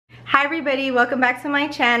Hi everybody, welcome back to my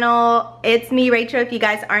channel. It's me, Rachel, if you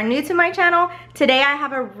guys are new to my channel. Today I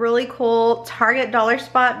have a really cool Target dollar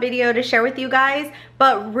spot video to share with you guys.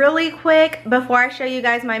 But really quick, before I show you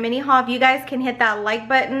guys my mini haul, if you guys can hit that like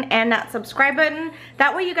button and that subscribe button,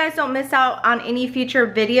 that way you guys don't miss out on any future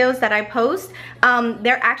videos that I post.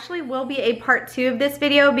 There actually will be a part 2 of this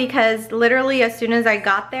video because literally as soon as I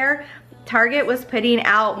got there, Target was putting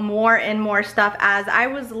out more and more stuff as I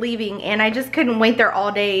was leaving, and I just couldn't wait there all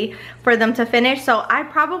day for them to finish. So I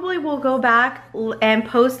probably will go back and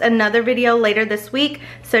post another video later this week.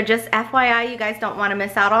 So just FYI, you guys don't want to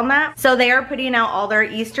miss out on that. So they are putting out all their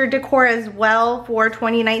Easter decor as well for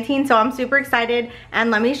 2019. So I'm super excited,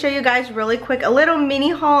 and let me show you guys really quick a little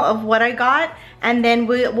mini haul of what I got. And then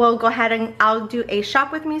we'll go ahead and I'll do a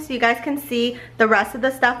shop with me so you guys can see the rest of the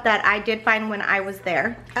stuff that I did find when I was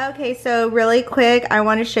there. Okay, so really quick, I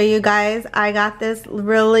want to show you guys, I got this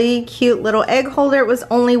really cute little egg holder. It was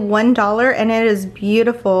only $1 and it is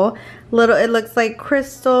beautiful. It looks like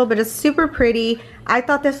crystal, but it's super pretty. I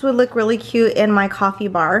thought this would look really cute in my coffee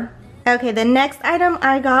bar. Okay, the next item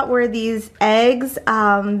I got were these eggs.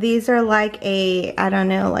 These are like a, I don't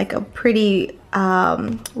know, like a pretty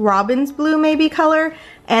robin's blue maybe color,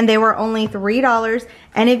 and they were only $3.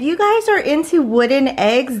 And if you guys are into wooden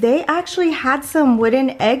eggs, they actually had some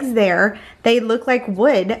wooden eggs there. They look like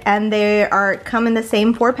wood, and they come in the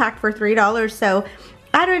same 4-pack for $3. So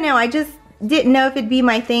I don't know, I just didn't know if it'd be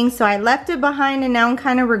my thing, so I left it behind, and now I'm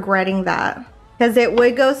kind of regretting that, because it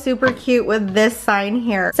would go super cute with this sign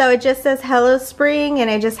here. So it just says Hello Spring, and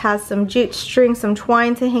it just has some jute string, some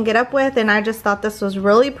twine to hang it up with, and I just thought this was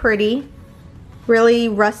really pretty, really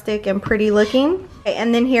rustic and pretty looking. Okay,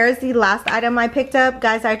 and then here's the last item I picked up.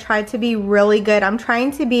 Guys, I tried to be really good. I'm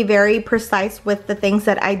trying to be very precise with the things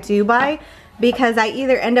that I do buy, because I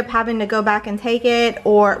either end up having to go back and take it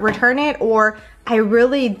or return it, or I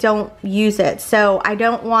really don't use it. So I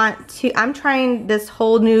don't want to, I'm trying this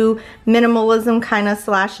whole new minimalism kind of /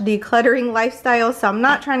 decluttering lifestyle, so I'm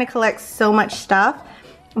not trying to collect so much stuff.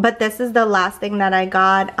 But this is the last thing that I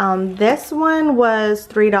got. This one was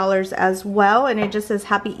 $3 as well, and it just says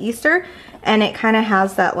Happy Easter, and it kind of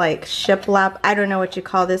has that like shiplap, I don't know what you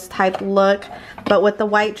call this type look, but with the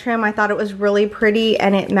white trim, I thought it was really pretty,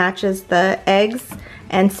 and it matches the eggs,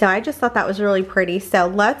 and so I just thought that was really pretty. So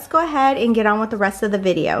let's go ahead and get on with the rest of the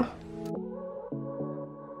video.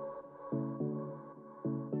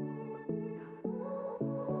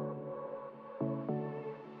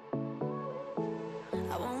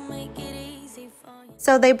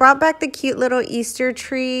 So they brought back the cute little Easter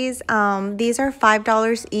trees. These are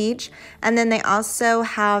 $5 each. And then they also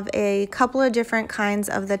have a couple of different kinds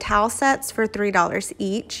of the towel sets for $3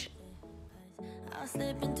 each. I'll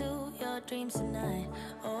slip into your dreams tonight.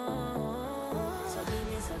 Oh, so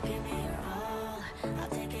give me your all. I'll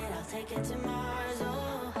take it to Mars.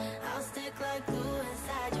 Oh, I'll stick like glue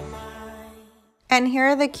inside your mind. And here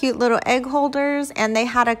are the cute little egg holders, and they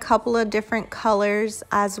had a couple of different colors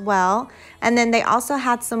as well. And then they also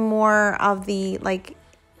had some more of the like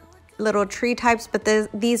little tree types, but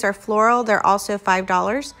these are floral. They're also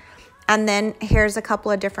 $5. And then here's a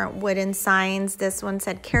couple of different wooden signs. This one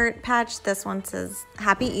said Carrot Patch. This one says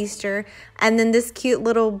Happy Easter. And then this cute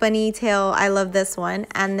little bunny tail. I love this one.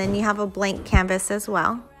 And then you have a blank canvas as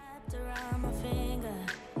well.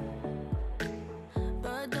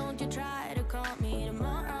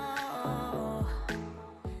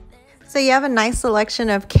 So you have a nice selection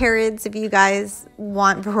of carrots if you guys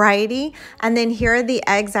want variety. And then here are the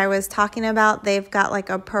eggs I was talking about. They've got like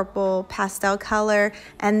a purple pastel color.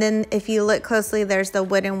 And then if you look closely, there's the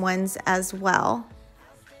wooden ones as well.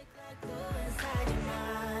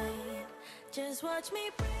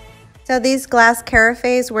 So these glass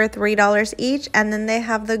carafes were $3 each. And then they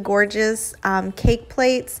have the gorgeous cake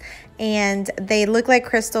plates. And they look like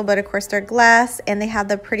crystal, but of course they're glass. And they have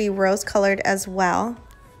the pretty rose colored as well.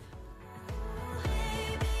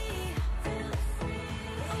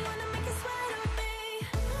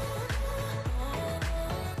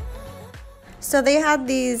 So they had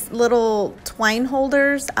these little twine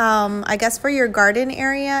holders, I guess for your garden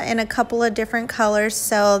area, in a couple of different colors.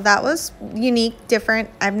 So that was unique, different.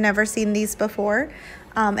 I've never seen these before.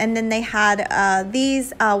 And then they had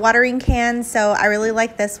these watering cans. So I really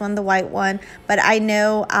like this one, the white one. But I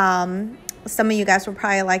know some of you guys will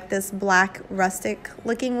probably like this black rustic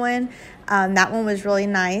looking one. That one was really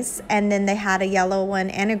nice. And then they had a yellow one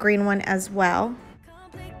and a green one as well.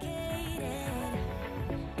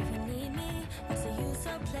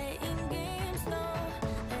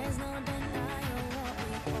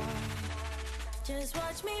 Just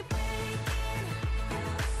watch me break it.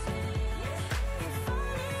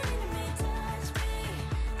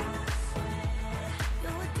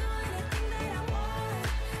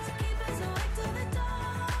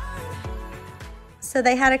 So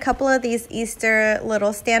they had a couple of these Easter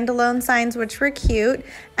little standalone signs, which were cute.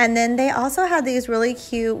 And then they also had these really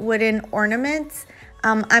cute wooden ornaments.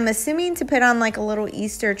 I'm assuming to put on like a little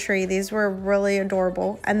Easter tree. These were really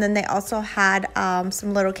adorable. And then they also had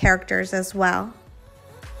some little characters as well.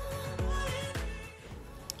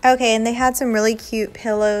 Okay, and they had some really cute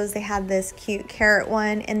pillows. They had this cute carrot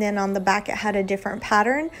one, and then on the back it had a different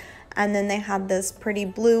pattern. And then they had this pretty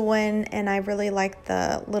blue one, and I really liked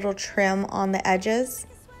the little trim on the edges.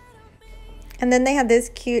 And then they had this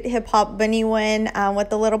cute hip-hop bunny one with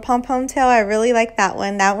the little pom-pom tail. I really liked that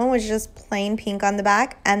one. That one was just plain pink on the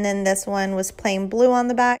back, and then this one was plain blue on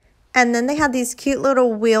the back. And then they had these cute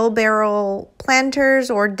little wheelbarrow planters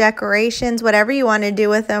or decorations, whatever you want to do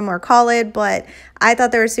with them or call it. But I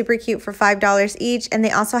thought they were super cute for $5 each. And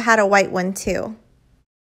they also had a white one too.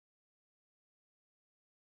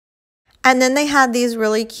 And then they had these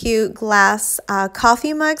really cute glass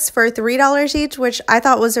coffee mugs for $3 each, which I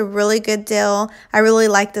thought was a really good deal. I really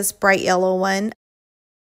like this bright yellow one.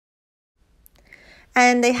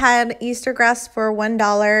 And they had Easter grass for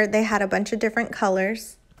 $1. They had a bunch of different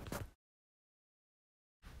colors.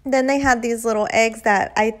 Then they had these little eggs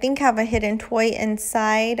that I think have a hidden toy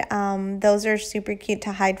inside. Those are super cute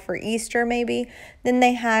to hide for Easter maybe. Then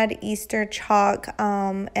they had Easter chalk,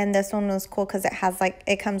 and this one was cool because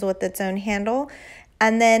it comes with its own handle.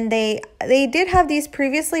 And then they did have these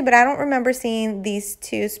previously, but I don't remember seeing these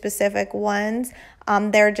two specific ones.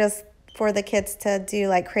 They're just for the kids to do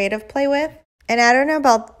like creative play with. And I don't know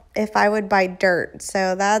about if I would buy dirt,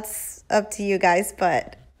 so that's up to you guys,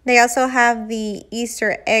 but they also have the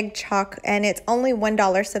Easter egg chalk, and it's only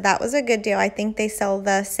 $1, so that was a good deal. I think they sell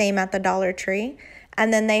the same at the Dollar Tree.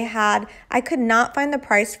 And then they had, I could not find the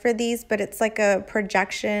price for these, but it's like a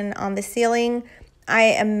projection on the ceiling.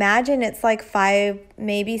 I imagine it's like $5,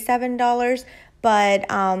 maybe $7,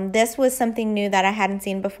 but this was something new that I hadn't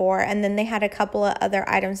seen before. And then they had a couple of other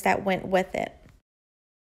items that went with it.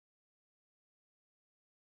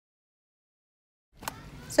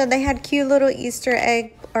 So they had cute little Easter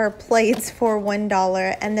egg or plates for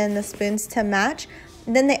 $1, and then the spoons to match.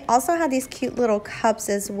 Then they also had these cute little cups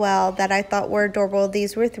as well that I thought were adorable.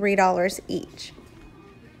 These were $3 each.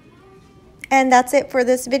 And that's it for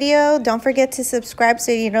this video. Don't forget to subscribe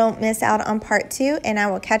so you don't miss out on part 2, and I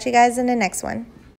will catch you guys in the next one.